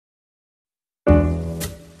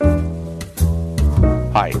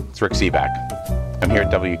Hi, it's Rick Sebak. I'm here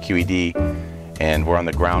at WQED and we're on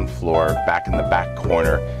the ground floor, back in the back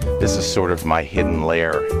corner. This is sort of my hidden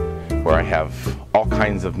lair where I have all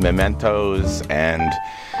kinds of mementos and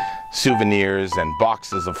souvenirs and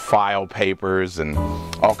boxes of file papers and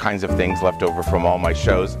all kinds of things left over from all my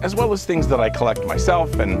shows, as well as things that I collect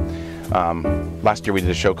myself. And last year we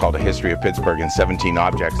did a show called A History of Pittsburgh and 17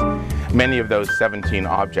 objects. Many of those 17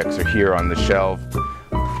 objects are here on the shelf.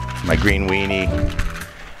 My green weenie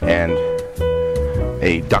and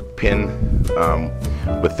a duck pin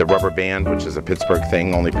with the rubber band, which is a Pittsburgh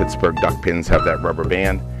thing. Only Pittsburgh duck pins have that rubber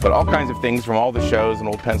band. But all kinds of things from all the shows, an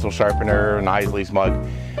old pencil sharpener, an Isley's mug.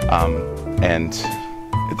 And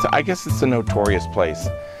I guess it's a notorious place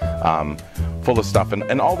full of stuff.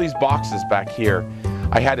 And all these boxes back here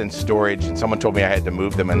I had in storage, and someone told me I had to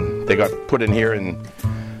move them, and they got put in here and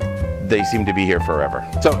they seem to be here forever.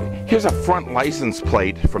 So here's a front license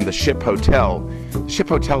plate from the Ship Hotel. The Ship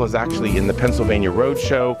Hotel is actually in the Pennsylvania Road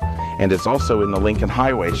Show, and it's also in the Lincoln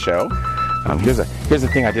Highway Show. Here's a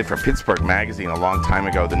thing I did for Pittsburgh Magazine a long time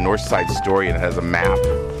ago, the North Side Story, and it has a map.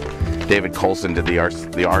 David Colson did the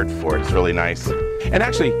art for it. It's really nice. And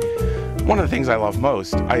actually, one of the things I love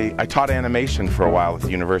most, I taught animation for a while at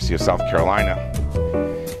the University of South Carolina,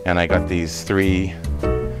 and I got these 3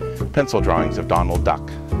 pencil drawings of Donald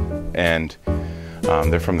Duck. And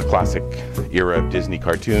they're from the classic era of Disney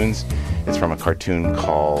cartoons. It's from a cartoon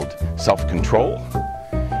called Self-Control,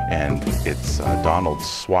 and it's Donald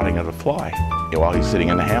swatting at a fly while he's sitting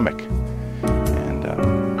in a hammock. And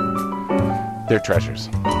they're treasures.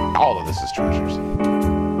 All of this is treasures.